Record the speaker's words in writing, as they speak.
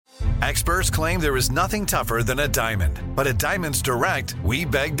Experts claim there is nothing tougher than a diamond. But at Diamonds Direct, we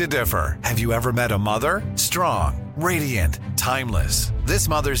beg to differ. Have you ever met a mother? Strong, radiant, timeless. This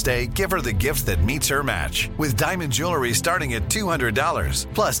Mother's Day, give her the gift that meets her match. With diamond jewelry starting at $200.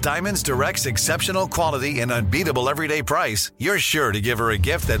 Plus Diamonds Direct's exceptional quality and unbeatable everyday price, you're sure to give her a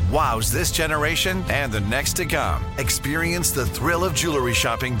gift that wows this generation and the next to come. Experience the thrill of jewelry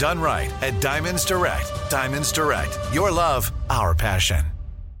shopping done right at Diamonds Direct. Diamonds Direct. Your love, our passion.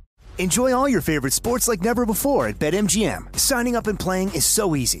 Enjoy all your favorite sports like never before at BetMGM. Signing up and playing is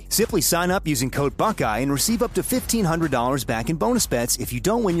so easy. Simply sign up using code Buckeye and receive up to $1,500 back in bonus bets if you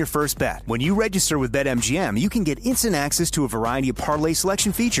don't win your first bet. When you register with BetMGM, you can get instant access to a variety of parlay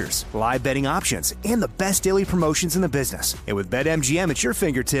selection features, live betting options, and the best daily promotions in the business. And with BetMGM at your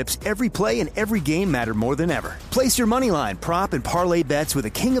fingertips, every play and every game matter more than ever. Place your moneyline, prop, and parlay bets with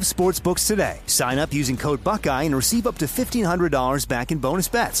the king of sportsbooks today. Sign up using code Buckeye and receive up to $1,500 back in bonus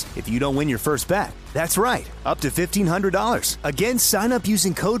bets if you don't win your first bet. That's right, up to $1,500. Again, sign up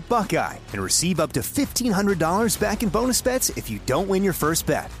using code Buckeye and receive up to $1,500 back in bonus bets if you don't win your first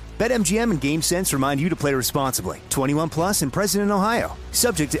bet. BetMGM and GameSense remind you to play responsibly. 21 plus and present in Ohio.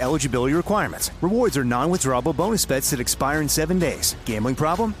 Subject to eligibility requirements. Rewards are non-withdrawable bonus bets that expire in 7 days. Gambling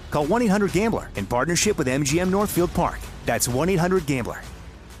problem? Call 1-800-GAMBLER in partnership with MGM Northfield Park. That's 1-800-GAMBLER.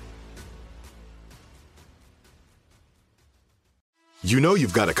 You know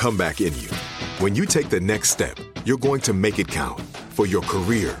you've got a comeback in you. When you take the next step, you're going to make it count. For your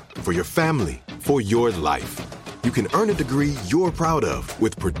career, for your family, for your life. You can earn a degree you're proud of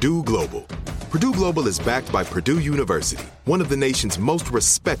with Purdue Global. Purdue Global is backed by Purdue University, one of the nation's most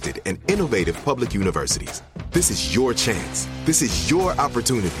respected and innovative public universities. This is your chance. This is your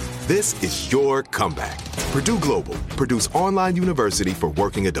opportunity. This is your comeback. Purdue Global, Purdue's online university for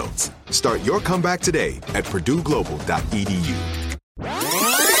working adults. Start your comeback today at purdueglobal.edu.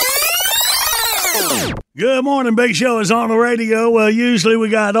 Good morning. Big Show is on the radio. Well, usually we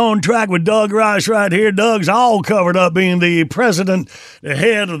got On Track with Doug Rice right here. Doug's all covered up being the president, the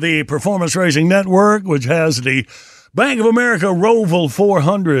head of the Performance Racing Network, which has the Bank of America Roval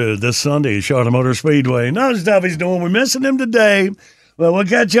 400 this Sunday at Charlotte Motor Speedway. Another stuff he's doing. We're missing him today. Well, we'll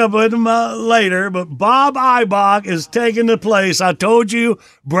catch up with him later. But Bob Ibach is taking the place. I told you,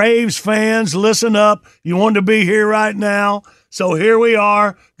 Braves fans, listen up. You want to be here right now. So here we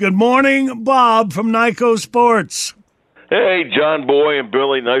are. Good morning, Bob from Nyco Sports. Hey, John Boy and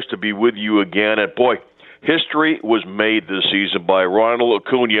Billy. Nice to be with you again. And, boy, history was made this season by Ronald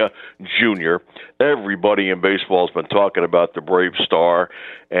Acuna Jr. Everybody in baseball has been talking about the Brave star,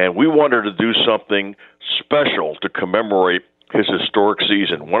 and we wanted to do something special to commemorate his historic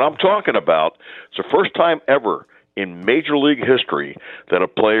season. What I'm talking about, it's the first time ever in Major League history that a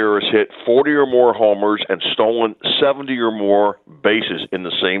player has hit 40 or more homers and stolen 70 or more bases in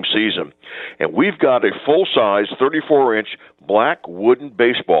the same season. And we've got a full-size 34-inch black wooden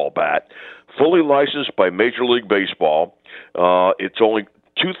baseball bat, fully licensed by Major League Baseball. It's only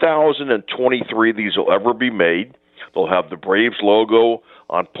 2023 these will ever be made. They'll have the Braves logo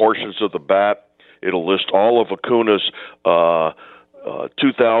on portions of the bat. It'll list all of Acuna's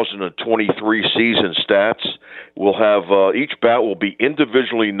 2023 season stats. We'll have each bat will be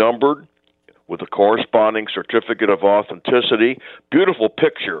individually numbered with a corresponding certificate of authenticity. Beautiful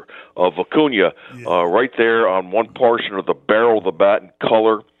picture of Acuna right there on one portion of the barrel of the bat in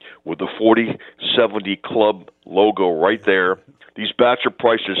color with the 4070 Club logo right there. These bats are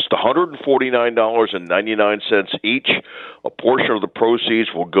priced at $149.99 each. A portion of the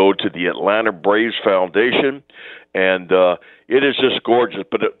proceeds will go to the Atlanta Braves Foundation, and it is just gorgeous,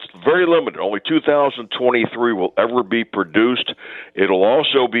 but it's very limited. Only 2023 will ever be produced. It'll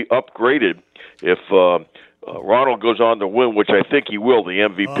also be upgraded if Ronald goes on to win, which I think he will, the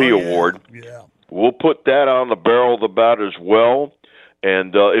MVP award. Yeah. We'll put that on the barrel of the bat as well.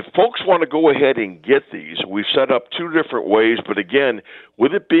 And if folks want to go ahead and get these, we've set up two different ways. But again,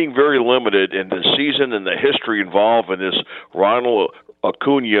 with it being very limited in the season and the history involved in this Ronald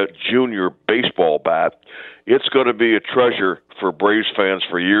Acuna Jr. baseball bat, it's going to be a treasure for Braves fans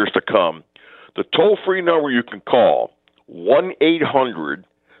for years to come. The toll-free number you can call,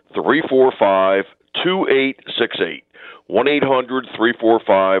 1-800-345-2868.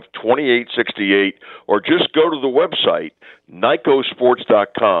 1-800-345-2868, or just go to the website,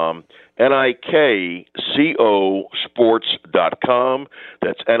 NICOsports.com, NIKCOsports.com.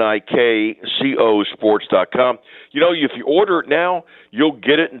 That's NIKCOsports.com. You know, if you order it now, you'll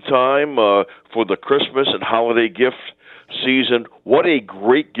get it in time for the Christmas and holiday gift season. What a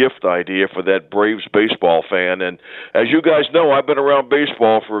great gift idea for that Braves baseball fan. And as you guys know, I've been around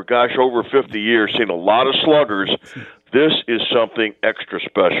baseball for, over 50 years, seen a lot of sluggers. This is something extra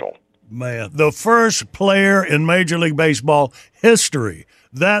special. Man, the first player in Major League Baseball history.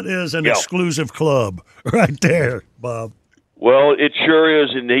 That is an exclusive club right there, Bob. Well, it sure is,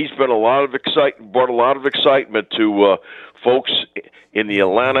 and he's been brought a lot of excitement to folks in the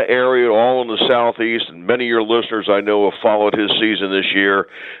Atlanta area, all in the Southeast, and many of your listeners I know have followed his season this year,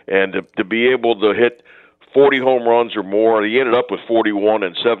 and to be able to hit 40 home runs or more. He ended up with 41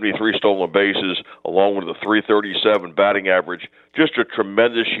 and 73 stolen bases, along with a .337 batting average. Just a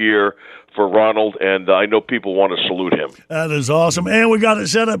tremendous year for Ronald, and I know people want to salute him. That is awesome. And we got it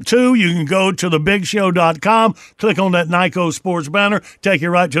set up, too. You can go to thebigshow.com, click on that Nyco Sports banner, take you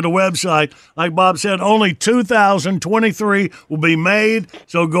right to the website. Like Bob said, only 2,023 will be made,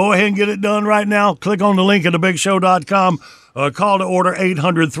 so go ahead and get it done right now. Click on the link at thebigshow.com. Call to order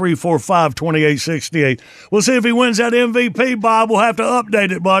 800-345-2868. We'll see if he wins that MVP, Bob. We'll have to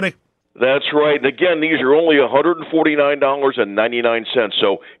update it, buddy. That's right. And again, these are only $149.99,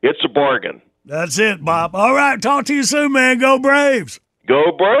 so it's a bargain. That's it, Bob. All right, talk to you soon, man. Go Braves.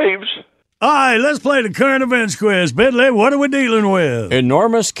 Go Braves. All right, let's play the current events quiz. Bidley, what are we dealing with?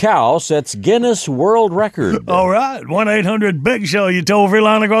 Enormous cow sets Guinness World Record. All right, 1-800-BIG-SHOW. You toll-free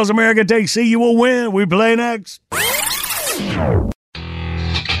line across America. Take C, you will win. We play next.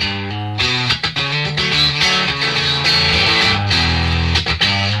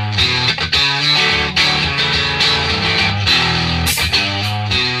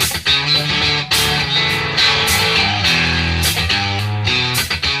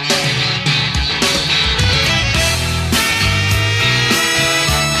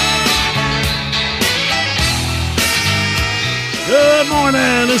 Good morning.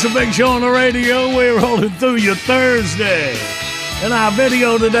 It's a Big Show on the radio. We're rolling through your Thursday. And our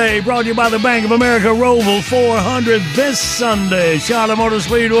video today brought to you by the Bank of America Roval 400 this Sunday. Charlotte Motor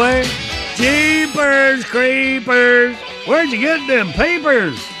Speedway. Jeepers creepers. Where'd you get them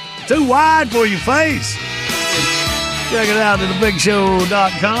papers? Too wide for your face. Check it out at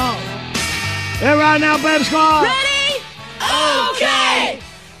thebigshow.com. And right now, Pep Squad. Ready? Okay.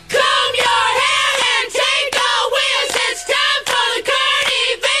 Comb your hair and take a whiz. It's time for the current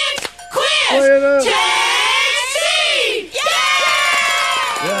event quiz. Take C.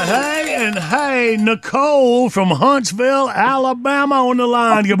 Yeah, hey, Nicole from Huntsville, Alabama on the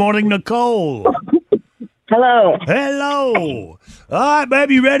line. Good morning, Nicole. Hello. Hello. All right,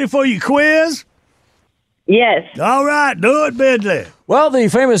 baby, you ready for your quiz? Yes. All right, do it, Bidley. Well, the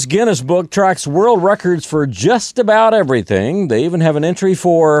famous Guinness Book tracks world records for just about everything. They even have an entry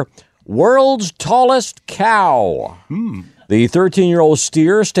for world's tallest cow. The 13-year-old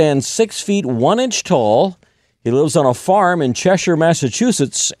steer stands 6 feet 1 inch tall. He lives on a farm in Cheshire,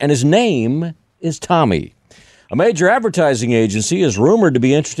 Massachusetts, and his name is Tommy. A major advertising agency is rumored to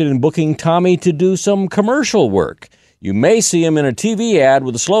be interested in booking Tommy to do some commercial work. You may see him in a TV ad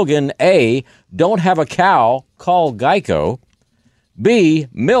with the slogan, A, don't have a cow, call Geico. B,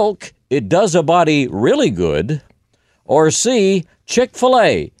 milk, it does a body really good. Or C,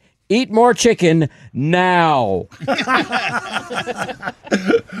 Chick-fil-A, eat more chicken now.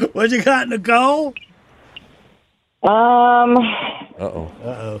 What you got, Nicole? I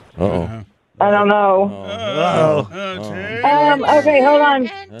don't know. Okay, hold on.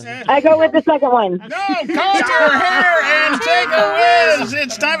 I go with the second one. No, comb your hair and take a whiz.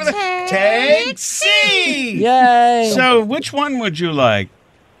 It's time for the Take C. Yay. So, which one would you like?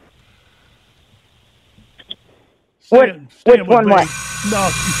 Which one what?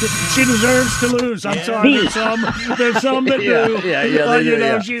 No, she deserves to lose. I'm sorry. There's some that do.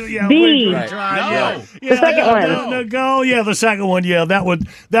 B. Right. No. The second one. Nicole, the second one. Yeah, that would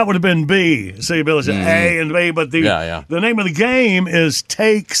have been B. See, Billy said A and B, but the name of the game is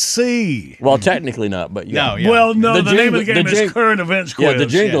Take C. Well, technically not, but yeah. No, yeah. Well, no, the name of the game is Current Events Quiz. Yeah, the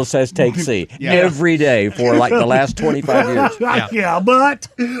jingle says Take C every day for like the last 25 years. But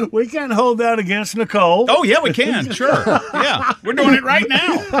we can't hold that against Nicole. Oh, yeah, we can. Sure. Yeah, we're doing it right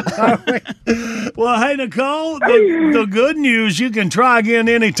now. Well, hey, Nicole, the good news, you can try again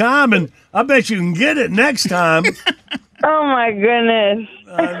anytime, and I bet you can get it next time. Oh, my goodness.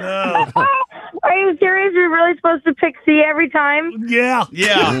 I know. Are you serious? You're really supposed to pick C every time? Yeah.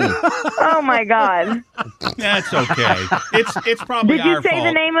 Yeah. Oh, my God. That's okay. It's probably Did you our say fault.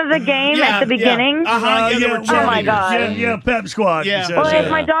 the name of the game at the beginning? Yeah. Oh, my God. Yeah, Pep Squad. Yeah. Says, Well, if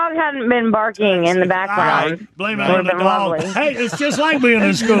my dog hadn't been barking in the background, right, blame it would on have the been dog. lovely. Hey, it's just like being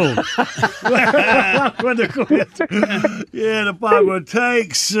in school. The Pop will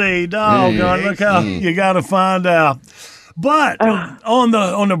take C. Doggone, look how you got to find out. But on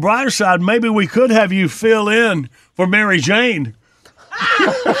the brighter side, maybe we could have you fill in for Mary Jane.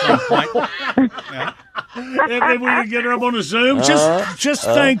 If we can get her up on the Zoom, just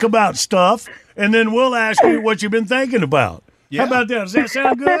think about stuff, and then we'll ask you what you've been thinking about. How about that? Does that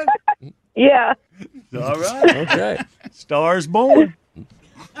sound good? Yeah. All right. Okay. Stars born.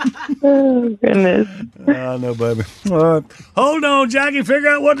 Oh, goodness. I know, baby. All right. Hold on, Jackie. Figure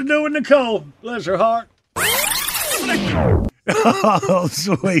out what to do with Nicole. Bless her heart. Oh,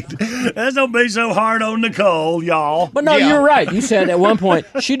 sweet. Let's don't be so hard on Nicole, y'all. But no, you're right. You said at one point,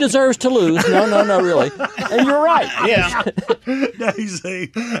 she deserves to lose. No, really. And you're right. Yeah.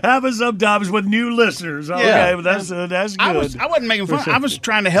 Daisy, happens sometimes with new listeners. Okay, Yeah. but that's good. I wasn't making fun. I was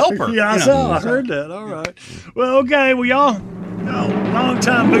trying to help her. Yeah, I saw. I heard that. All right. Well, okay. Well, y'all,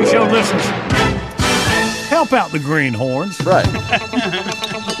 long-time Big Show listeners, help out the Greenhorns. Right.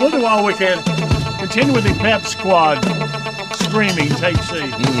 We'll do all we can. Continue with the Pep Squad screaming. Take C.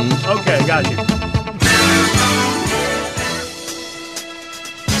 Okay, got you.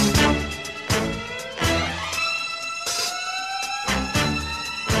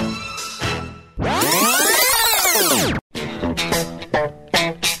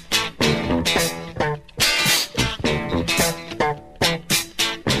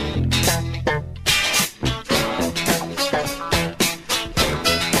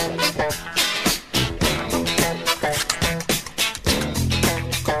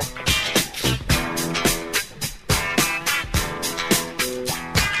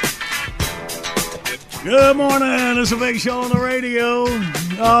 Good morning. It's a Big Show on the radio.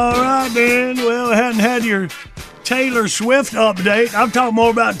 All right, then. Well, we hadn't had your Taylor Swift update. I've talked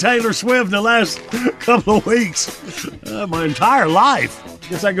more about Taylor Swift in the last couple of weeks. My entire life.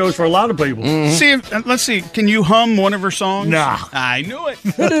 I guess that goes for a lot of people. See, let's see. Can you hum one of her songs? Nah. I knew it.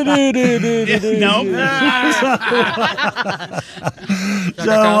 No.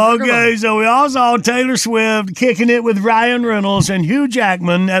 So we all saw Taylor Swift kicking it with Ryan Reynolds and Hugh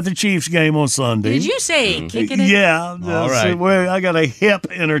Jackman at the Chiefs game on Sunday. Did you say kicking it? Yeah. All right. I got a hip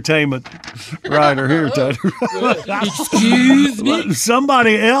entertainment writer here, Taylor. Excuse me?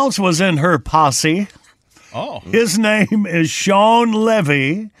 Somebody else was in her posse. Oh. His name is Sean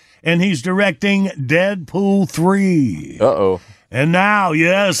Levy, and he's directing Deadpool 3. Uh-oh. And now,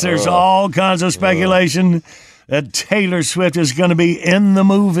 yes, there's all kinds of speculation that Taylor Swift is going to be in the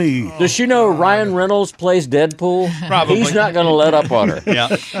movie. Does she know Ryan Reynolds plays Deadpool? Probably. He's not going to let up on her.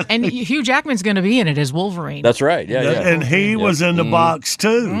 Yeah. And Hugh Jackman's going to be in it as Wolverine. That's right. Yeah. And he was in the box,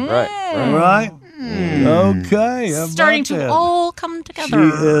 too. Right. Okay. how Starting about to that? all come She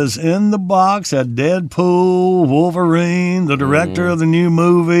together. is in the box at Deadpool, Wolverine, the director of the new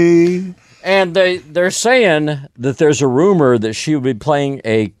movie. And they're saying that there's a rumor that she would be playing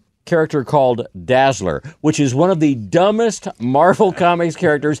a character called Dazzler, which is one of the dumbest Marvel Comics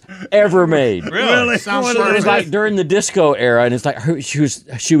characters ever made. Really? Sounds It was like during the disco era, and it's like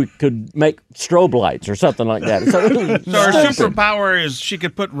she could make strobe lights or something like that. So her superpower is she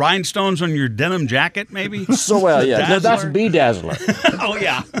could put rhinestones on your denim jacket, maybe? So well, yeah. No, that's Bedazzler. Oh,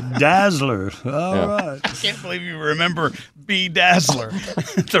 yeah. Dazzler. All right. I can't believe you remember Bedazzler.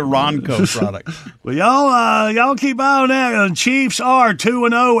 It's a Ronco product. Well, y'all keep eye on that. The Chiefs are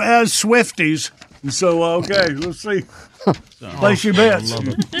 2-0 as Swifties. So, okay, let's see. Place your bets.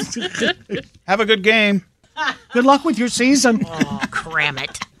 Have a good game. Good luck with your season. Oh, cram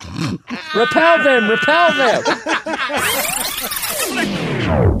it. Repel them! Repel them!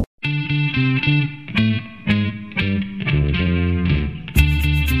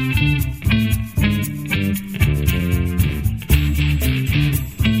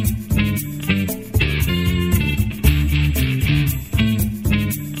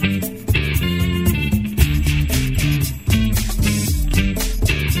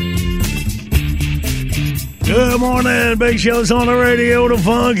 Good morning. Big Show's on the radio. The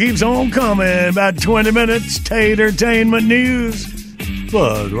fun keeps on coming. About 20 minutes, Tatertainment news.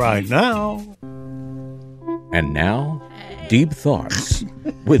 But right now... And now, Deep Thoughts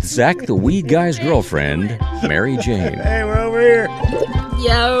with Zach the Weed Guy's girlfriend, Mary Jane. Hey, we're over here.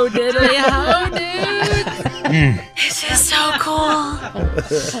 Yo, diddly ho, dude. This is so cool.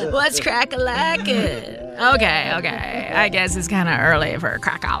 Let's crack a lack it. Okay. I guess it's kind of early for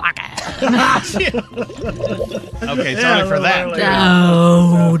crack a lack it. Okay, sorry for that.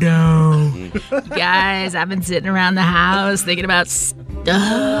 No. Guys, I've been sitting around the house thinking about stuff. Do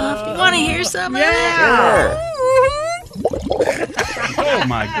you want to hear some of it? Oh,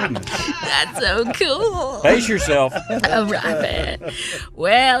 my goodness. That's so cool. Pace yourself. All right, man.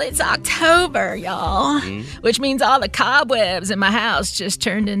 Well, it's October, y'all, which means all the cobwebs in my house just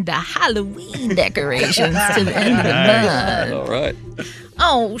turned into Halloween decorations to the end of the month. All right.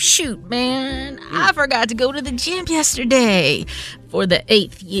 Oh, shoot, man. I forgot to go to the gym yesterday for the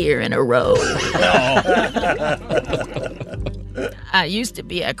 8th year in a row. I used to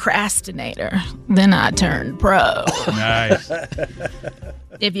be a crastinator. Then I turned pro. Nice.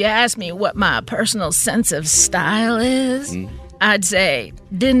 If you ask me what my personal sense of style is, I'd say,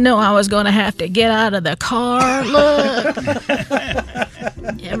 didn't know I was going to have to get out of the car look.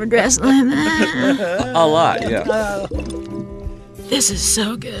 You ever dress like that? A lot, yeah. This is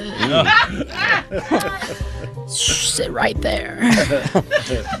so good. Sit right there.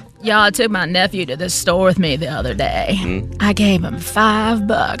 Y'all, I took my nephew to the store with me the other day. I gave him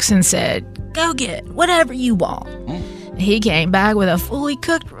 $5 and said, go get whatever you want. He came back with a fully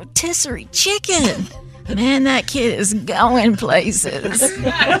cooked rotisserie chicken. Man, that kid is going places.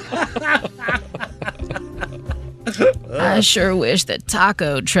 I sure wish the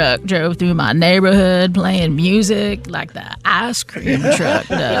taco truck drove through my neighborhood playing music like the ice cream truck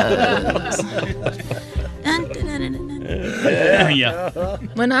does. Yeah.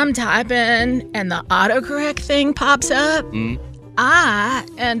 When I'm typing and the autocorrect thing pops up, I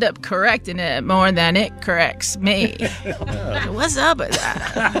end up correcting it more than it corrects me. What's up with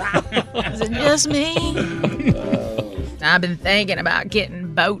that? Is it just me? I've been thinking about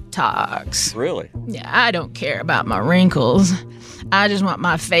getting Botox. Really? Yeah, I don't care about my wrinkles. I just want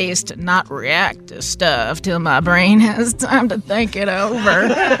my face to not react to stuff till my brain has time to think it over.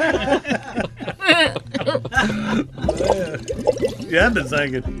 Yeah, I've been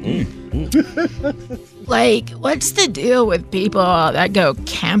thinking. Like, what's the deal with people that go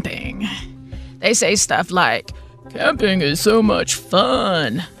camping? They say stuff like, camping is so much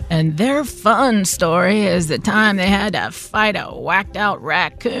fun. And their fun story is the time they had to fight a whacked-out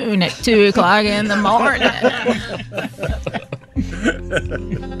raccoon at 2 o'clock in the morning.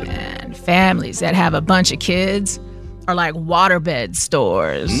 And families that have a bunch of kids are like waterbed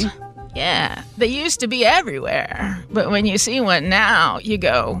stores. Yeah, they used to be everywhere. But when you see one now, you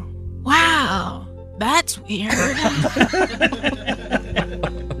go, wow, that's weird.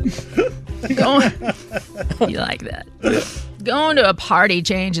 You like that? Going to a party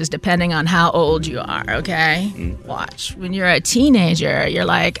changes depending on how old you are, okay? Watch. When you're a teenager, you're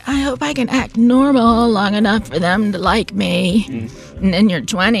like, I hope I can act normal long enough for them to like me. And in your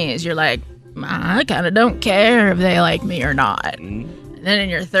 20s, you're like, I kind of don't care if they like me or not. And then in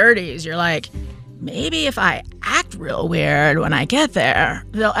your 30s, you're like, maybe if I act real weird when I get there,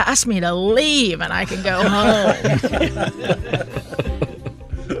 they'll ask me to leave and I can go home.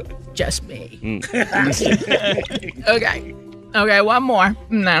 Just me. Okay, one more,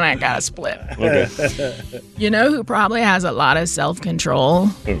 and then I gotta split. Okay. You know who probably has a lot of self-control?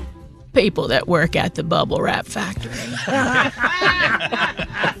 People that work at the bubble wrap factory.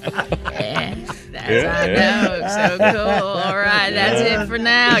 I know, so cool. All right, that's it for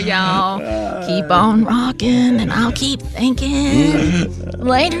now, y'all. Keep on rocking, and I'll keep thinking.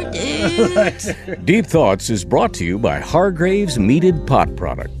 Later, dudes. Deep Thoughts is brought to you by Hargrave's Meated Pot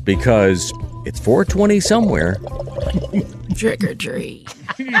Product, because it's 420 somewhere. Trick or treat.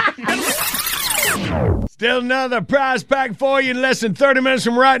 Still another prize pack for you in less than 30 minutes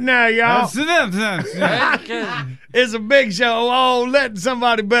from right now, y'all. It's a big show. Oh, let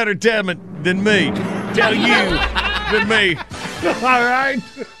somebody better tell me than me. Tell you than me. All right?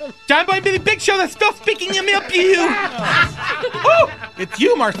 John Boy and Billy Big Show, that's still speaking to me up to you. Oh, it's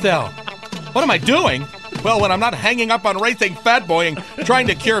you, Marcel. What am I doing? Well, when I'm not hanging up on Racing Fat Boy and trying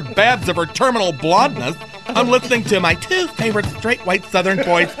to cure Babs of her terminal blondness, I'm listening to my two favorite straight white Southern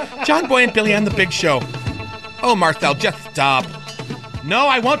boys, John Boy and Billy on the Big Show. Oh, Marcel, just stop. No,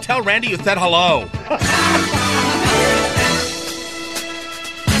 I won't tell Randy you said hello.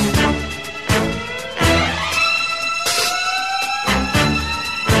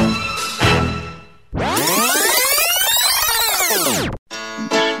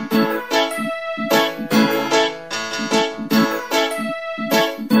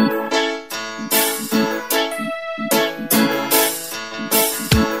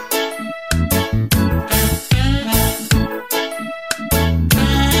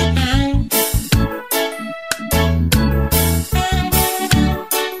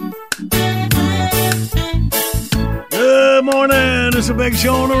 It's a big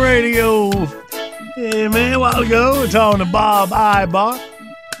show on the radio. Hey, man, a while ago, we were talking to Bob Ibach.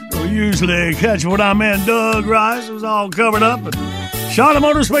 We usually catch what I meant, Doug Rice. It was all covered up at Charlotte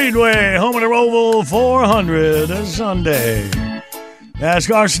Motor Speedway, home of the Roval 400 this Sunday.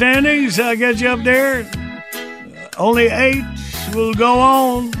 NASCAR standings, get you up there. Only 8 will go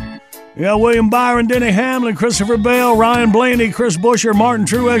on. Yeah, William Byron, Denny Hamlin, Christopher Bell, Ryan Blaney, Chris Buescher, Martin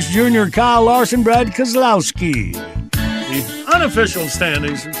Truex Jr., Kyle Larson, Brad Keselowski. The unofficial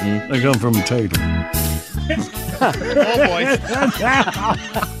standings, they come from Tater. Oh, boy.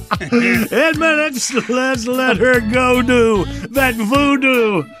 In minutes, let's let her go do that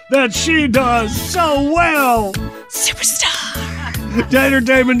voodoo that she does so well. Superstar.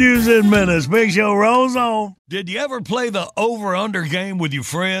 Tatertainment News in minutes. Big Show rolls on. Did you ever play the over-under game with your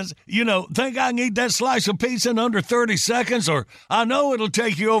friends? You know, think I can eat that slice of pizza in under 30 seconds? Or I know it'll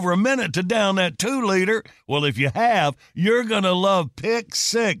take you over a minute to down that 2-liter. Well, if you have, you're going to love Pick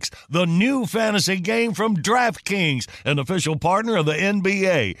 6, the new fantasy game from DraftKings, an official partner of the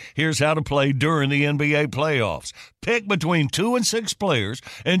NBA. Here's how to play during the NBA playoffs. Pick between 2 and 6 players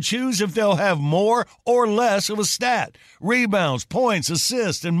and choose if they'll have more or less of a stat. Rebounds, points,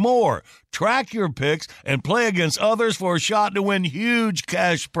 assists, and more. Track your picks and play against others for a shot to win huge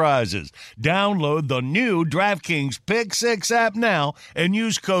cash prizes. Download the new DraftKings Pick 6 app now and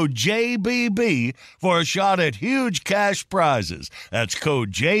use code JBB for a shot at huge cash prizes. That's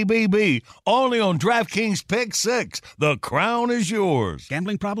code JBB only on DraftKings Pick 6. The crown is yours.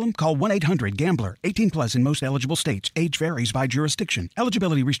 Gambling problem? Call 1-800-GAMBLER. 18 plus in most eligible states. Age varies by jurisdiction.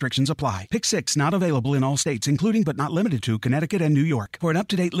 Eligibility restrictions apply. Pick 6 not available in all states, including but not limited to Connecticut and New York. For an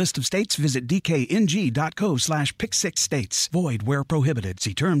up-to-date list of states, visit dkng.co/pick6states. Void where prohibited.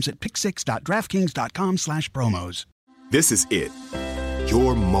 See terms at pick6.draftkings.com/promos. This is it.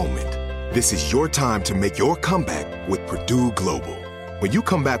 Your moment. This is your time to make your comeback with Purdue Global. When you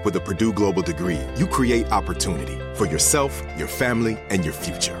come back with a Purdue Global degree, you create opportunity for yourself, your family, and your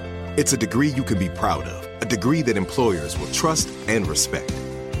future. It's a degree you can be proud of, a degree that employers will trust and respect.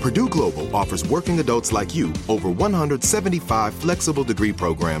 Purdue Global offers working adults like you over 175 flexible degree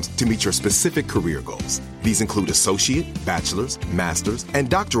programs to meet your specific career goals. These include associate, bachelor's, master's, and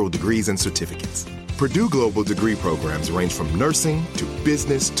doctoral degrees and certificates. Purdue Global degree programs range from nursing to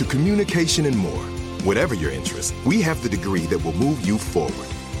business to communication and more. Whatever your interest, we have the degree that will move you forward.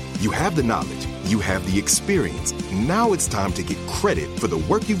 You have the knowledge, you have the experience. Now it's time to get credit for the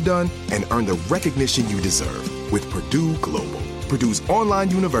work you've done and earn the recognition you deserve with Purdue Global, Purdue's online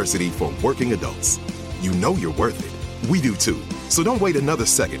university for working adults. You know you're worth it. We do too. So don't wait another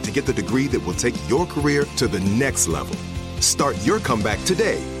second to get the degree that will take your career to the next level. Start your comeback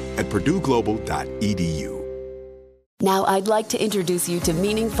today at purdueglobal.edu. Now I'd like to introduce you to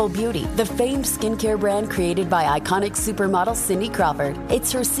Meaningful Beauty, the famed skincare brand created by iconic supermodel Cindy Crawford.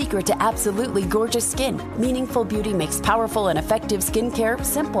 It's her secret to absolutely gorgeous skin. Meaningful Beauty makes powerful and effective skincare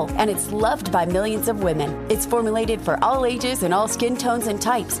simple, and it's loved by millions of women. It's formulated for all ages and all skin tones and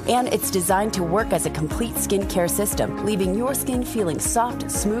types, and it's designed to work as a complete skincare system, leaving your skin feeling soft,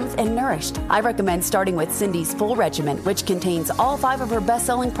 smooth, and nourished. I recommend starting with Cindy's full regimen, which contains all 5 of her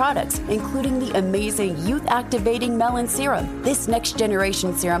best-selling products, including the amazing youth-activating Melon Serum. This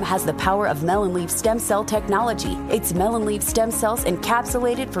next-generation serum has the power of melon leaf stem cell technology. It's melon leaf stem cells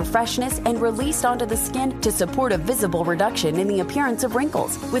encapsulated for freshness and released onto the skin to support a visible reduction in the appearance of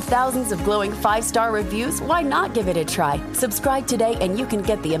wrinkles. With thousands of glowing 5-star reviews, why not give it a try? Subscribe today and you can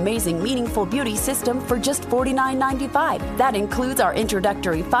get the amazing Meaningful Beauty system for just $49.95. That includes our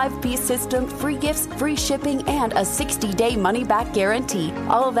introductory 5-piece system, free gifts, free shipping, and a 60-day money-back guarantee.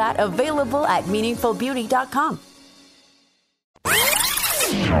 All of that available at meaningfulbeauty.com.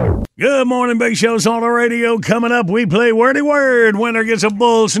 Good morning, Big Show's on the radio. Coming up, we play Wordy Word. Winner gets a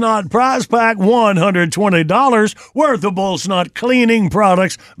Bull Snot prize pack, $120 worth of Bull Snot cleaning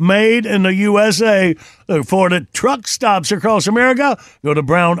products made in the USA. Look forward to truck stops across America. Go to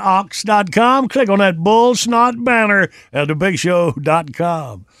brownox.com. Click on that Bull Snot banner at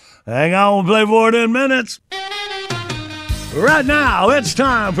thebigshow.com. Hang on, we'll play for it in minutes. Right now, it's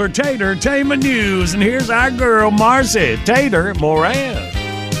time for Tatertainment News, and here's our girl, Marcy Tater Moran.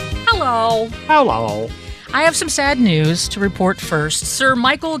 Hello. Hello. I have some sad news to report first. Sir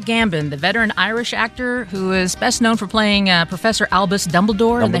Michael Gambon, the veteran Irish actor who is best known for playing Professor Albus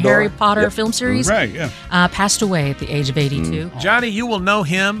Dumbledore in the Harry Potter film series, passed away at the age of 82. Johnny, you will know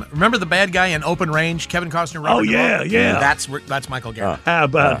him. Remember the bad guy in Open Range, Kevin Costner? Oh, yeah. That's Michael Gambon. How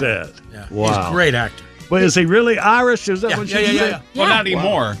about that? Yeah. Wow. He's a great actor. Well, is he really Irish? Is that what you said? Yeah. Well, not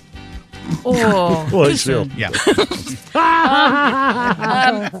anymore. Oh, well, still. Yeah.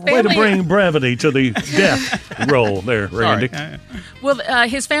 Way to bring brevity to the death roll there, Randy. Well,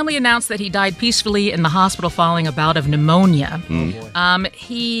 his family announced that he died peacefully in the hospital following a bout of pneumonia.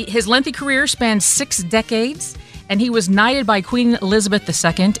 His lengthy career spanned 6 decades, and he was knighted by Queen Elizabeth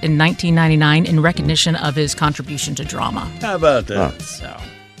II in 1999 in recognition of his contribution to drama. How about that? So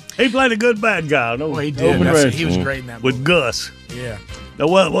he played a good bad guy. No, he did. He was great in that movie. with Gus. Yeah. Now,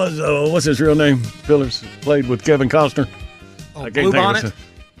 what's his real name? Phillips played with Kevin Costner. Oh, Blue Bonnet?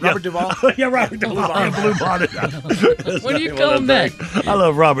 Robert Duvall? Yeah, Robert Duvall. Blue Bonnet. What do you call him that? I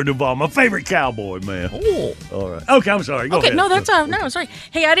love Robert Duvall. My favorite cowboy, man. Oh. All right. Okay, I'm sorry. Go ahead. No, that's no, sorry.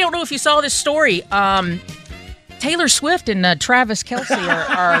 Hey, I don't know if you saw this story. Taylor Swift and Travis Kelce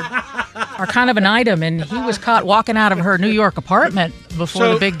are kind of an item, and he was caught walking out of her New York apartment before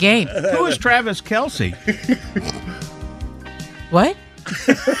the big game. Who is Travis Kelce? What?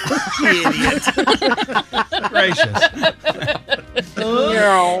 Idiot. Gracious.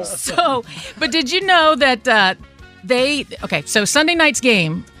 So, but did you know that so Sunday night's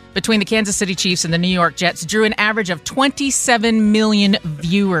game between the Kansas City Chiefs and the New York Jets drew an average of 27 million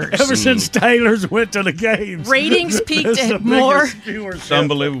viewers. Ever since Taylor's went to the games. Ratings peaked It's at the more. biggest viewership. It's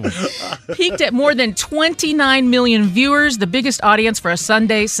unbelievable. Peaked at more than 29 million viewers, the biggest audience for a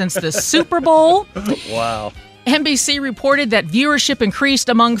Sunday since the Super Bowl. Wow. NBC reported that viewership increased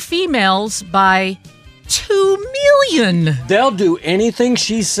among females by 2 million. They'll do anything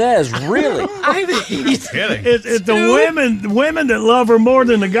she says, really. I mean, Kidding. It's the women that love her more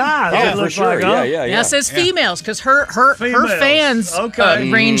than the guys. Oh, it for looks sure. like, huh? Yeah. It says females because her Females. fans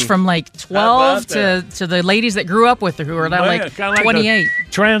Okay. range from like How about 12 to the ladies that grew up with her who are now Man, like kinda like 28. the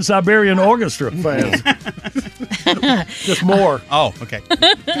Trans-Siberian Orchestra fans. Just more. Oh, okay.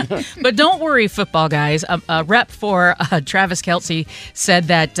 But don't worry, football guys. A rep for Travis Kelce said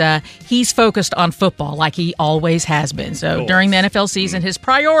that he's focused on football like he always has been. So during the NFL season, his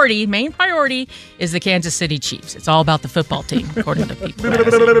main priority, is the Kansas City Chiefs. It's all about the football team, according to people.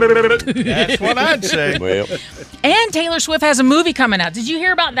 That's what I'd say. Well. And Taylor Swift has a movie coming out. Did you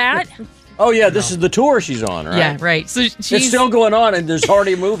hear about that? Oh, yeah, this is the tour she's on, right? Yeah, right. So It's still going on, and there's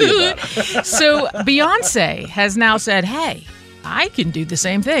already a movie about it. So Beyonce has now said, hey, I can do the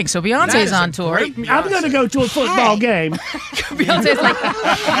same thing. So Beyonce's on tour. I'm going to go to a football game. Beyonce's like,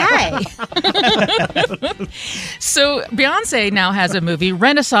 hey. So Beyonce now has a movie,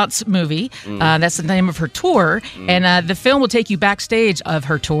 Renaissance movie. That's the name of her tour. And the film will take you backstage of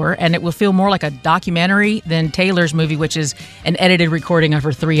her tour, and it will feel more like a documentary than Taylor's movie, which is an edited recording of her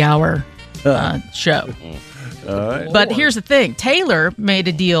 3-hour show. But here's the thing. Taylor made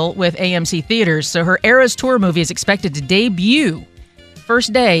a deal with AMC Theaters, so her Eras Tour movie is expected to debut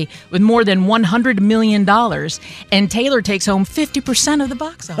first day with more than $100 million, and Taylor takes home 50% of the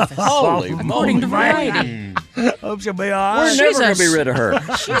box office. Holy according to moly. Variety. Hope she'll be all right. We're never going to be rid of her.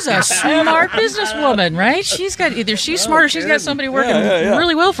 She's a smart businesswoman, right? She's got either she's smart or she's got somebody working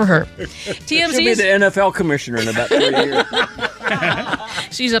really well for her. She'll be the NFL commissioner in about 3 years.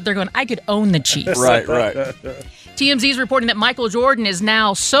 She's up there going, I could own the Chiefs. Right. TMZ is reporting that Michael Jordan is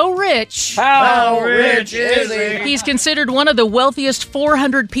now so rich. How rich is he? He's considered one of the wealthiest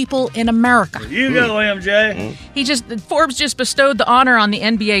 400 people in America. You go, MJ. Forbes just bestowed the honor on the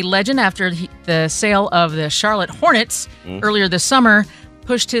NBA legend after the sale of the Charlotte Hornets earlier this summer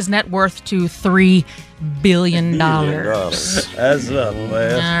pushed his net worth to $3 billion. That's up,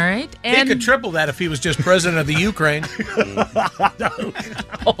 man. All right. And He could triple that if he was just president of the Ukraine.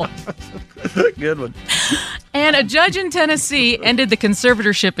 Good one. And a judge in Tennessee ended the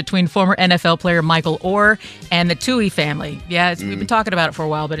conservatorship between former NFL player Michael Orr and the Toohey family. Yeah, we've been talking about it for a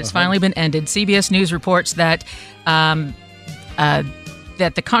while, but it's finally been ended. CBS News reports that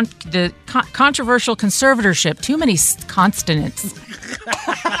that the controversial conservatorship, too many consonants.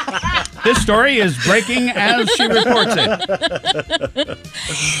 This story is breaking as she reports it.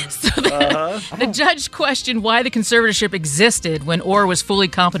 So the judge questioned why the conservatorship existed when Orr was fully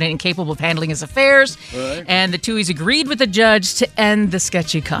competent and capable of handling his affairs, and the Tuohys agreed with the judge to end the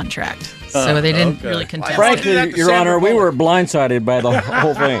sketchy contract. So they didn't really contest it. Frankly, Your Honor, we were blindsided by the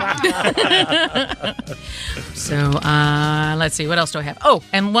whole thing. So let's see. What else do I have? Oh,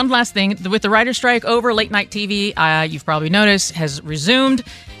 and one last thing. With the writer's strike over, late night TV, you've probably noticed, has resumed.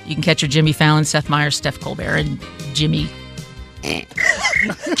 You can catch your Jimmy Fallon, Seth Meyers, Steph Colbert, and Jimmy.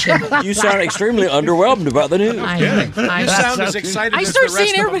 You sound extremely underwhelmed about the news. You sound as excited as the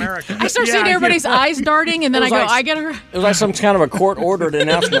rest of America. I start seeing everybody's eyes darting, and then I go, I get her. It was like some kind of a court-ordered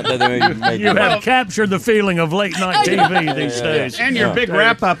announcement that they made. You have captured the feeling of late night TV these days. And your big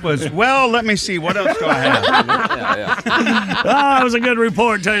wrap-up was, well, let me see, what else do I have? That was a good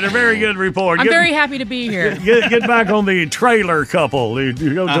report, Taylor. Very good report. I'm very happy to be here. Get back on the trailer couple.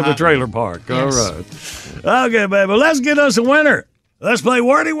 You go to the trailer park. Yes. All right. Okay, baby. Let's get us a winner. Let's play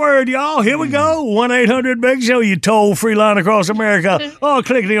Wordy Word, y'all. Here we go. 1-800-BIG-SHOW, you toll-free line across America. Or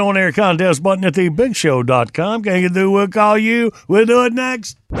click the on-air contest button at thebigshow.com. Can you do? We'll call you. We'll do it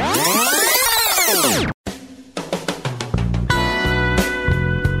next.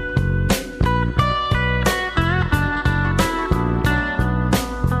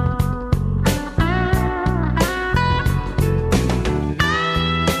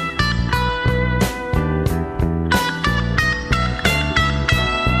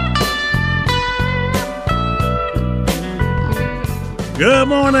 Good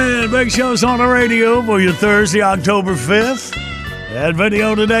morning. Big Show's on the radio for your Thursday, October 5th. That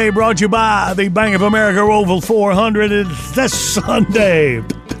video today brought to you by the Bank of America Roval 400. It's this Sunday.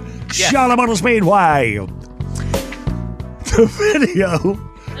 Charlotte Speedway. The video.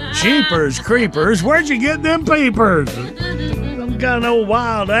 Jeepers creepers. Where'd you get them peepers? Some kind of old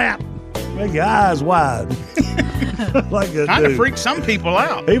wild app. Make your eyes wide. Like a Kind of dude. freaked some people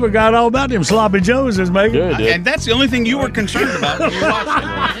out. He forgot all about them sloppy joes, making. And that's the only thing you were concerned about when you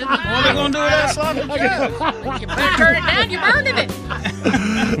watched it. What are they going to do with that sloppy joe? You better turn it down, you're burning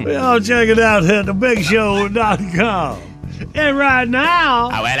it. Y'all check it out at thebigshow.com. And right now,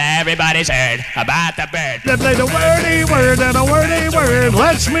 Well, everybody's heard about the bird. they play the wordy word and a wordy word.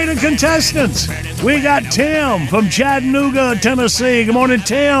 Let's meet the contestants. We got Tim from Chattanooga, Tennessee. Good morning,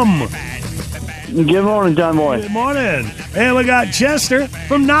 Tim. Good morning, John Boy. Good morning. And we got Chester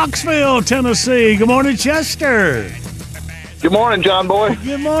from Knoxville, Tennessee. Good morning, Chester. Good morning, John Boy.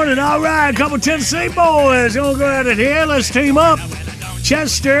 Good morning. All right, a couple Tennessee boys. We'll go at it here. Let's team up.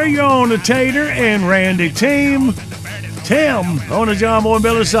 Chester, you're on the Tater and Randy team. Tim on the John Boy and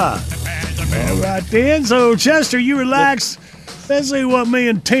Billy side. All right, then. So, Chester, you relax. Let's see what me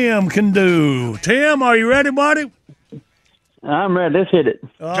and Tim can do. Tim, are you ready, buddy? I'm ready. Let's hit it.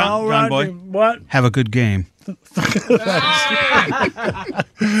 All right. John Boy. then. What? Have a good game. All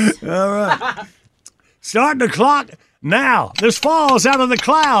right. Start the clock now. This falls out of the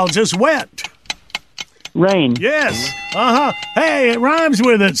clouds. It's wet. Rain. Yes. Uh-huh. Hey, it rhymes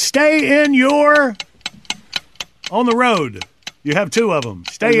with it. Stay in your... On the road. You have two of them.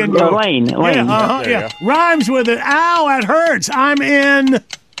 Stay in your... Lane. Yeah, Lane. yeah. Rhymes with it. Ow, it hurts. I'm in...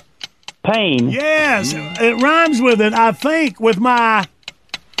 Pain. Yes. It rhymes with it, I think, with my...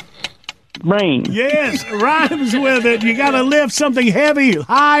 Brain. Yes, rhymes with it. You got to lift something heavy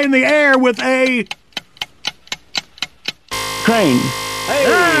high in the air with a... Train. Hey, you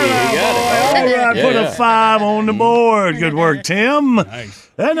got it. All right, put a 5 on the board. Good work, Tim. Nice.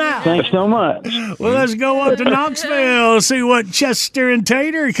 And now, Thanks so much. well, let's go up to Knoxville, see what Chester and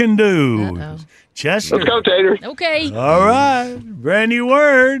Tater can do. Chester. Let's go, Tater. Okay. All right, brand new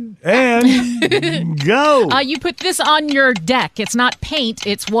word, and go. You put this on your deck. It's not paint,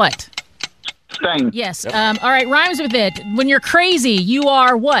 it's what? Stain. Yes. All right, rhymes with it. When you're crazy, you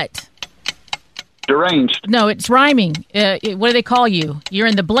are what? Deranged. No, it's rhyming. What do they call you? You're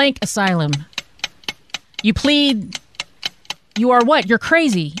in the blank asylum. You plead. You are what? You're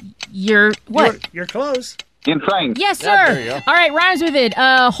crazy. You're what? You're close. Insane. Yes, sir. Yeah, there you go. All right, rhymes with it.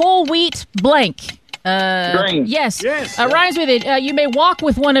 Whole wheat blank. Grain. Yes. Yes. Rhymes with it. You may walk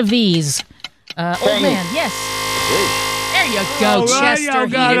with one of these. Old Pain. man. Yes. There you go, All right, Chester. y'all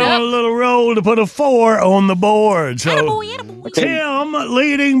Heat got it on a up. little roll to put a 4 on the board. So Tim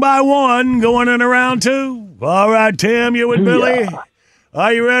leading by 1, going in around 2. All right, Tim, you with Billy?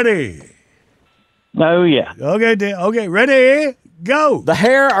 Are you ready? Oh, yeah. Okay, Tim. Okay, ready? Go. The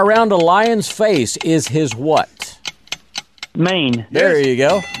hair around a lion's face is his what? Mane. There you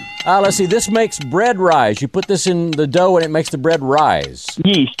go. Let's see. This makes bread rise. You put this in the dough and it makes the bread rise.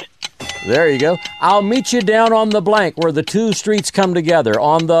 Yeast. There you go. I'll meet you down on the blank where the two streets come together.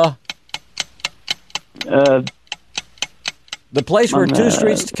 On the place where two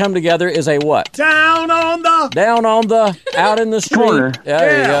streets come together is a what? Down on the out in the street. Corner.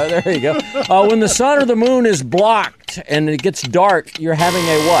 There you go. When the sun or the moon is blocked and it gets dark, you're having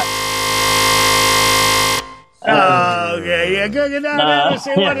a what? Okay, yeah, good. Get down there. Let's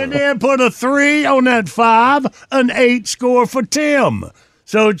see what it is. Put a 3 on that 5, an 8 score for Tim.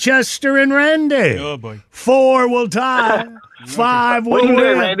 So Chester and Randy. Oh, boy. 4 will tie. 5 will We can do it,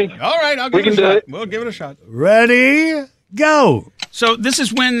 win. Randy. All right, I'll give We it a can do shot. it. We'll give it a shot. Ready? Go. So this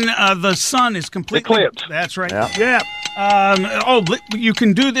is when the sun is completely... Eclipse. That's right. Yeah. You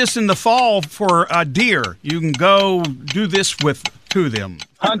can do this in the fall for deer. You can go do this to them.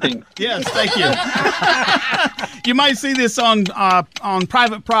 Hunting. Yes, thank you. You might see this on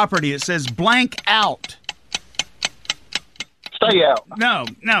private property. It says blank out. Stay out. No.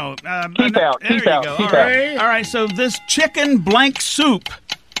 Keep out. There Keep you out. go. Keep All right. out. All right. So this chicken blank soup.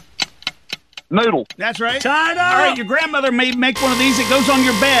 Noodle. That's right. Tied up. All right, your grandmother may make one of these. It goes on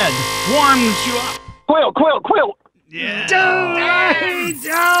your bed, warms you up. Quilt. Yeah. Oh,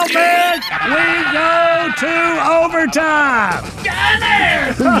 man. We go to overtime. Down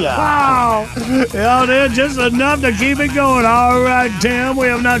there! Yeah, that's just enough to keep it going. All right, Tim, we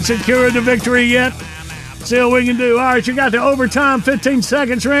have not secured the victory yet. See what we can do. All right, you got the overtime 15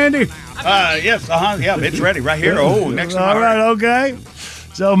 seconds, Randy? Yes, yeah, it's ready right here. Oh, next to All right, okay.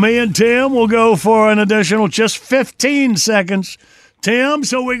 So me and Tim will go for an additional just 15 seconds. Tim,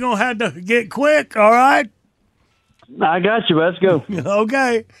 so we're going to have to get quick, all right? I got you. Let's go.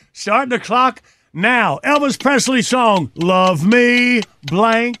 Okay. Start the clock now. Elvis Presley song, Love Me,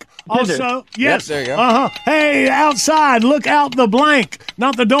 blank. Also, yes. Yep, there you go. Hey, outside, look out the blank.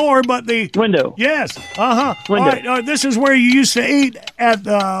 Not the door, but the window. Yes. Window. All right, this is where you used to eat at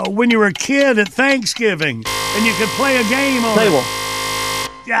when you were a kid at Thanksgiving, and you could play a game on Table. it.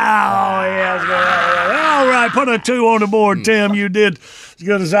 Oh, yes. All right, put a 2 on the board, Tim. You did as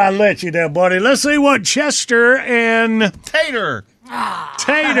good as I let you there, buddy. Let's see what Chester and Tater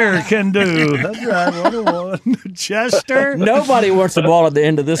can do. That's right, 1-1. Chester. Nobody wants the ball at the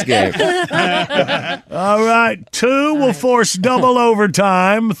end of this game. All right, 2 will force double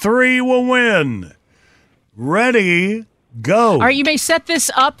overtime. 3 will win. Ready, go. All right, you may set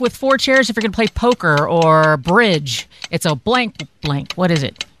this up with 4 chairs if you're going to play poker or bridge. It's a blank. What is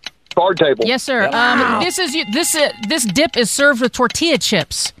it? Card table. Yes, sir. This dip is served with tortilla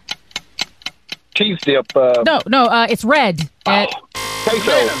chips. Cheese dip. No, it's red.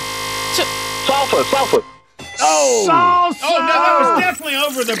 Queso. Salsa. Salsa. Oh, no, that was definitely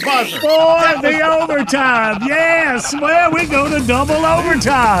over the buzzer. For the overtime. Yes. Well, we go to double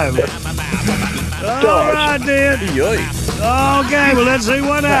overtime. All right, then. Okay, well, let's see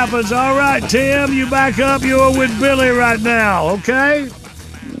what happens. All right, Tim, you back up. You're with Billy right now, okay?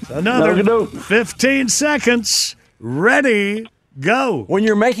 Another 15 seconds. Ready, go. When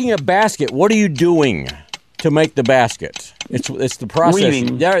you're making a basket, what are you doing to make the basket? It's the process.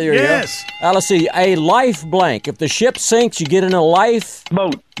 Weaving. There you Yes. go. Now, let's see. A life blank. If the ship sinks, you get in a life.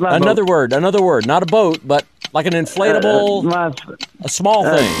 Boat. Another word. Not a boat, but like an inflatable, a small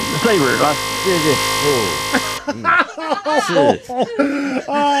thing. Saber.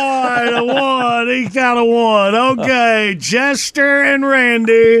 All right, a 1. He got a 1. Okay, Chester and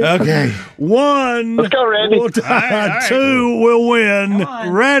Randy. Okay. 1. Let's go, Randy. Will tie. All right. 2 will win.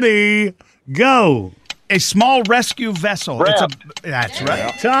 Ready, go. A small rescue vessel. Raft. That's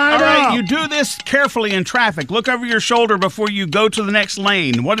right. Tied All right, up. you do this carefully in traffic. Look over your shoulder before you go to the next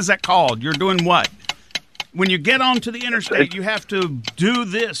lane. What is that called? You're doing what? When you get onto the interstate, you have to do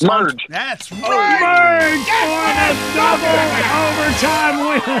this. Merge. That's Merge right. for the double overtime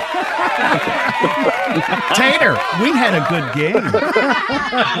win. Tater, we had a good game.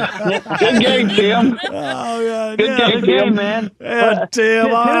 Good game, Tim. Oh, yeah. Good game, Tim, man. Yeah, Tim.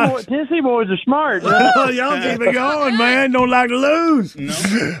 Tennessee boys are smart. Y'all keep it going, man. Don't like to lose. No.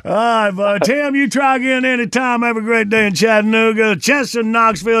 All right, but Tim, you try again anytime. Have a great day in Chattanooga. Chester,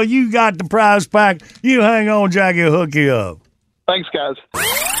 Knoxville, you got the prize pack. You hang on, Jackie, will hook you up. Thanks, guys.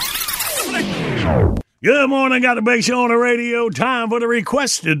 Good morning. Got the Big Show on the radio. Time for the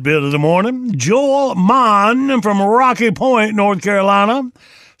requested bit of the morning. Joel Mon from Rocky Point, North Carolina,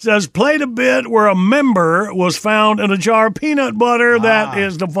 says, played a bit where a member was found in a jar of peanut butter. That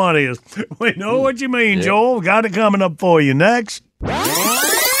is the funniest. We know what you mean, Joel. Got it coming up for you next.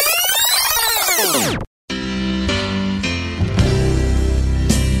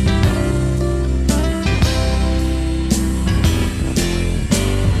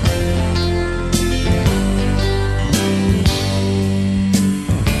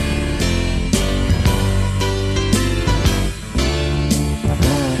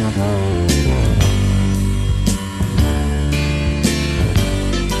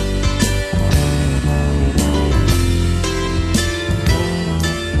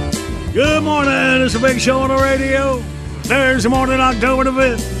 Good morning. It's a Big Show on the radio. Thursday morning, October the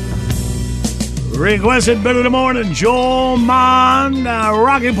 5th. Requested bit of the morning, Joel Mon,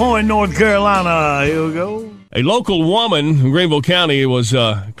 Rocky Point, North Carolina. Here we go. A local woman in Greenville County was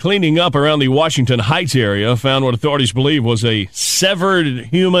cleaning up around the Washington Heights area, found what authorities believe was a severed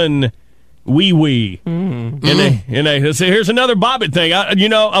human wee-wee. So here's another Bobbitt thing. I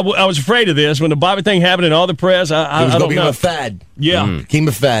was afraid of this when the Bobbitt thing happened in all the press. It was going to become a fad. Yeah. Became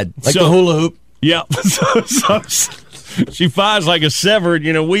a fad. Like the hula hoop. Yeah. so she finds like a severed,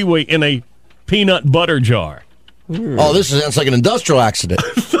 wee-wee in a peanut butter jar. Oh, this sounds like an industrial accident.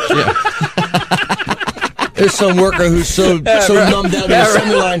 There's some worker who's so numbed out in the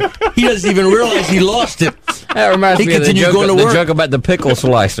assembly line, he doesn't even realize he lost it. That reminds me of the joke about the pickle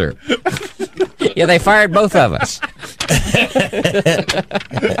slicer. Yeah, they fired both of us.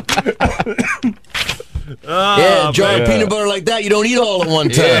 Yeah, a jar of peanut butter like that, you don't eat all at one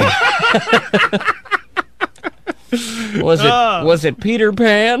time. Was it Peter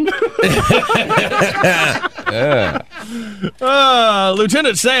Pan?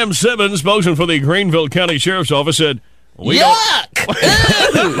 Lieutenant Sam Simmons, spokesman for the Greenville County Sheriff's Office, said, "We don't."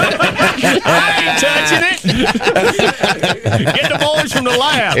 I ain't touching it. Get the boys from the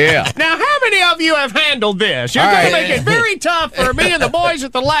lab. Yeah. Now, how many of you have handled this? You're going to make it very tough for me and the boys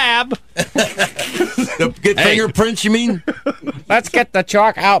at the lab. Get fingerprints, you mean? Let's get the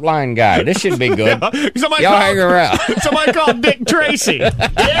chalk outline guy. This should be good. Somebody Y'all hang around. Somebody called Dick Tracy.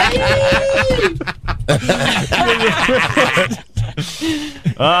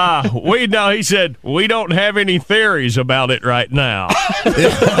 He said, we don't have any theories about it right now.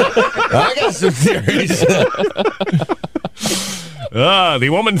 I got some theories. The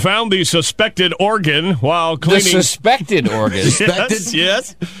woman found the suspected organ while cleaning. The suspected organ?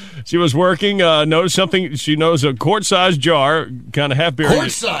 Yes. She was working, noticed something. She knows a quart-sized jar, kind of half buried.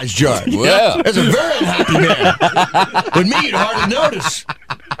 Quart-sized jar? Well, that's a very unhappy man. With me, you'd hardly notice.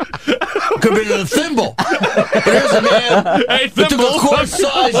 Could have been a thimble. But here's a man that took a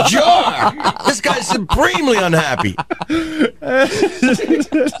quart-sized jar. This guy's supremely unhappy.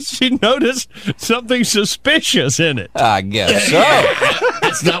 She noticed something suspicious in it. I guess so.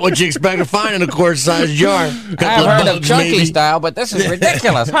 That's not what you expect to find in a quart-sized jar. I've heard of chunky style, but this is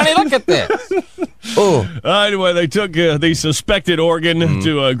ridiculous. Honey, look at this. Anyway, they took the suspected organ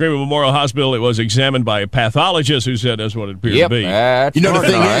to Greenville Memorial Hospital. It was examined by a pathologist who said that's what it appeared to be.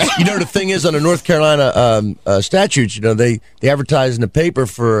 The thing is, under North Carolina statutes, they advertise in the paper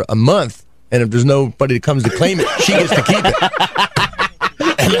for a month, and if there's nobody that comes to claim it, she gets to keep it.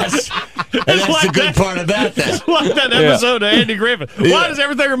 And that's the good part of that. Then. It's like that episode of Andy Griffith. Why does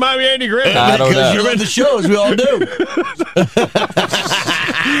everything remind me of Andy Griffith? Because you love the shows, we all do.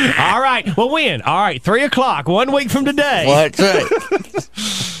 All right, we'll win. All right, 3 o'clock, 1 week from today. Well, that's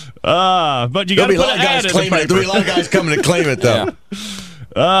right. But you got to put an ad in the paper. There'll be a lot of guys coming to claim it, though.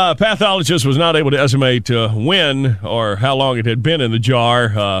 Pathologist was not able to estimate when or how long it had been in the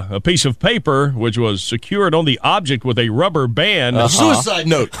jar. A piece of paper, which was secured on the object with a rubber band. A suicide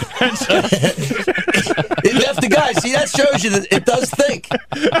note. It left the guy. See, that shows you that it does think.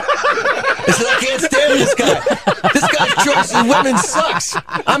 It said, I can't stand this guy. This guy's choice of women sucks.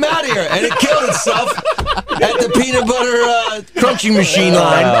 I'm out of here. And it killed itself at the peanut butter crunching machine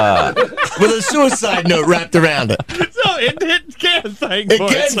line with a suicide note wrapped around it. So it can't think. It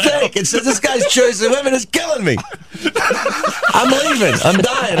can't think. It says this guy's choice of women is killing me. I'm leaving. I'm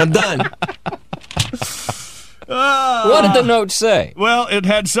dying. I'm done. What did the note say? Well, it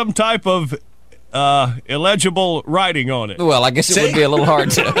had some type of illegible writing on it. Well, I guess it would be a little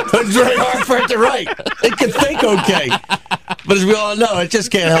hard to. It's very hard for it to write. It can think okay, but as we all know, it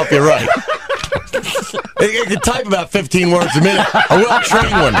just can't help you write. It can type about 15 words a minute. A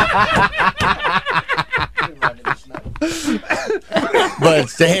well-trained one. But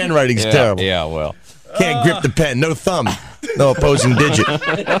the handwriting's terrible. Yeah, well. Can't grip the pen. No thumb. No opposing digit.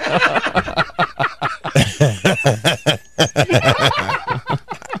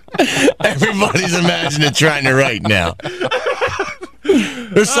 Everybody's imagining trying to write now.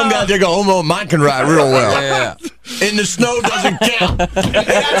 There's some guy there go, oh, mine can write real well. Yeah. In the snow doesn't count.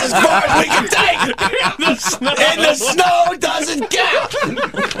 That's as far as we can take. In the snow doesn't count.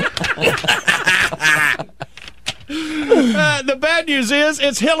 The bad news is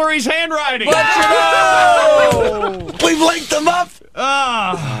it's Hillary's handwriting. We've linked them up.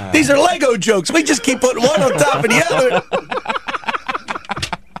 These are Lego jokes. We just keep putting one on top of the other.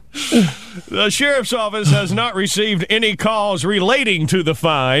 The sheriff's office has not received any calls relating to the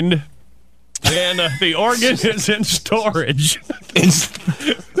find, and the organ is in storage.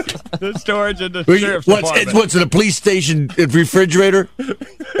 The storage in the sheriff's department. What's in a police station refrigerator?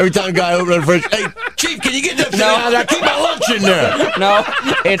 Every time a guy opens the fridge, hey, Chief, can you get that thing out of there? Keep my lunch in there. No,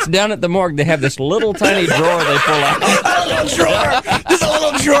 it's down at the morgue. They have this little tiny drawer they pull out. A little drawer. There's a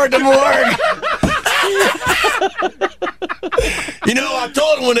little drawer at the morgue. You know, I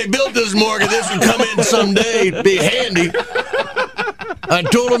told them when they built this morgue, this would come in someday. It'd be handy. I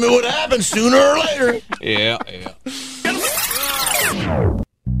told them it would happen sooner or later. Yeah.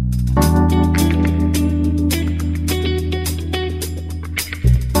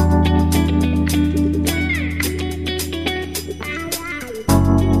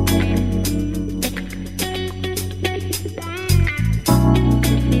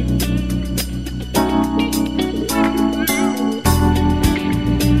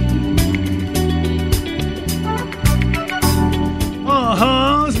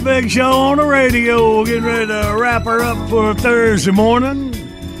 Big Show on the radio. We're getting ready to wrap her up for Thursday morning.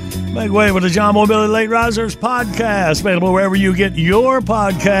 Make way with the John Boy Billy Late Risers podcast. Available wherever you get your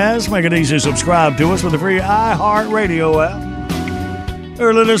podcasts. Make it easy to subscribe to us with the free iHeartRadio app.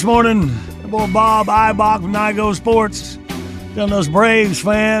 Early this morning, the boy Bob Ibach from Nigo Sports telling us Braves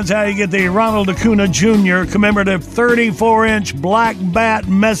fans how you get the Ronald Acuna Jr. commemorative 34-inch black bat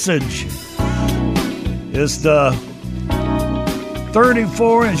message. It's the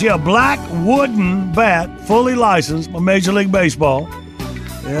 34-inch, black wooden bat, fully licensed by Major League Baseball.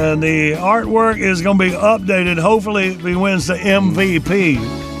 And the artwork is going to be updated. Hopefully, he wins the MVP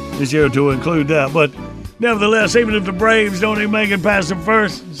this year to include that. But nevertheless, even if the Braves don't even make it past the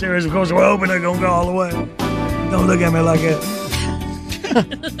first series, of course, we're hoping they're going to go all the way. Don't look at me like that.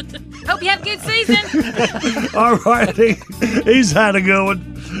 Hope you have a good season. All righty. He's had a good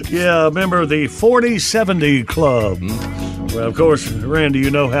one. Yeah, member of the 40-70 Club. Well, of course, Randy,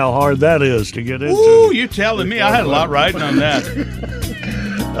 you know how hard that is to get into. Ooh, you telling me. I had a lot riding on that.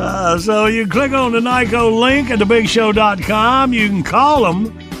 So you click on the Nyco link at thebigshow.com. You can call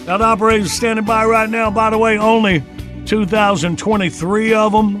them. That operator's standing by right now. By the way, only 2,023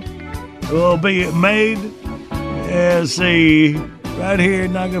 of them will be made. Let's see. Right here,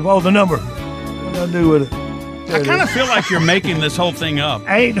 Nyco. The number. What do I do with it? I kind of feel like you're making this whole thing up.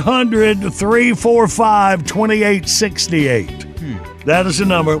 800-345-2868. That is the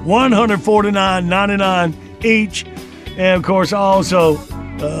number. $149.99 each. And, of course, also,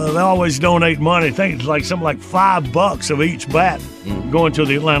 they always donate money. I think it's like something like $5 of each bat going to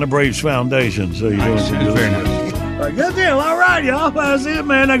the Atlanta Braves Foundation. So you're doing some good. Very nice. All right, good deal. All right, y'all. That's it,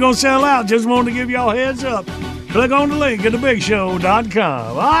 man. They're going to sell out. Just wanted to give y'all a heads up. Click on the link at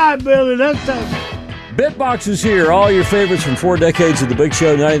thebigshow.com. All right, Billy, that's that. Bitbox is here. All your favorites from 4 decades of The Big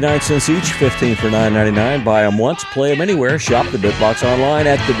Show, 99 cents each, 15 for $9.99. Buy them once, play them anywhere. Shop the Bitbox online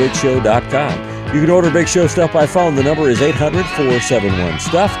at thebigshow.com. You can order Big Show stuff by phone. The number is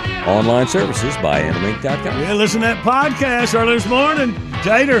 800-471-STUFF. Online services by animink.com. Yeah, listen to that podcast early this morning.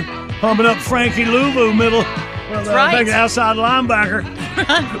 Tater pumping up Frankie Louvu, middle. Well, right. I think outside linebacker.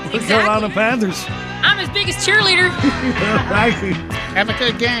 Exactly. Carolina Panthers. I'm his biggest cheerleader. Thank you. Have a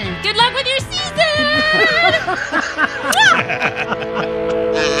good game. Good luck with your season.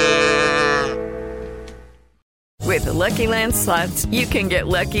 With the Lucky Land Slots, you can get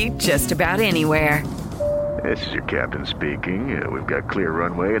lucky just about anywhere. This is your captain speaking. We've got clear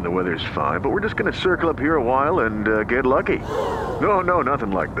runway and the weather's fine, but we're just going to circle up here a while and get lucky. No,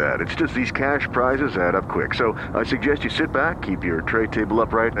 nothing like that. It's just these cash prizes add up quick. So I suggest you sit back, keep your tray table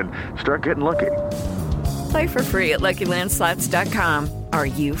upright, and start getting lucky. Play for free at LuckyLandSlots.com. Are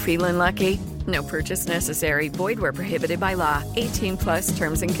you feeling lucky? No purchase necessary. Void where prohibited by law. 18+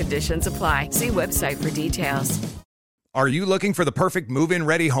 terms and conditions apply. See website for details. Are you looking for the perfect move-in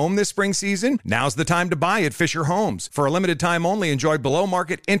ready home this spring season? Now's the time to buy at Fisher Homes. For a limited time only, enjoy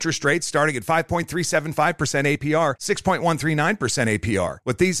below-market interest rates starting at 5.375% APR, 6.139% APR.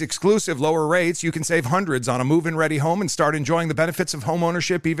 With these exclusive lower rates, you can save hundreds on a move-in ready home and start enjoying the benefits of home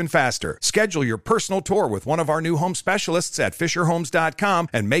ownership even faster. Schedule your personal tour with one of our new home specialists at FisherHomes.com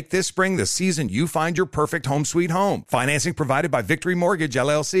and make this spring the season you find your perfect home sweet home. Financing provided by Victory Mortgage,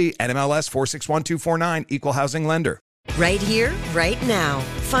 LLC, NMLS 461249, Equal Housing Lender. Right here, right now.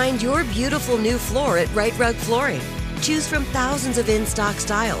 Find your beautiful new floor at Right Rug Flooring. Choose from thousands of in-stock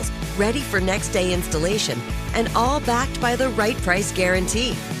styles, ready for next day installation, and all backed by the right price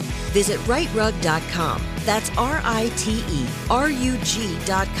guarantee. Visit rightrug.com. That's RITERUG.com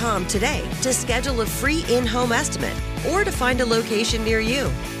today to schedule a free in-home estimate or to find a location near you.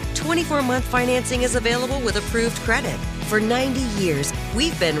 24-month financing is available with approved credit. For 90 years,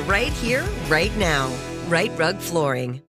 we've been right here, right now. Right Rug Flooring.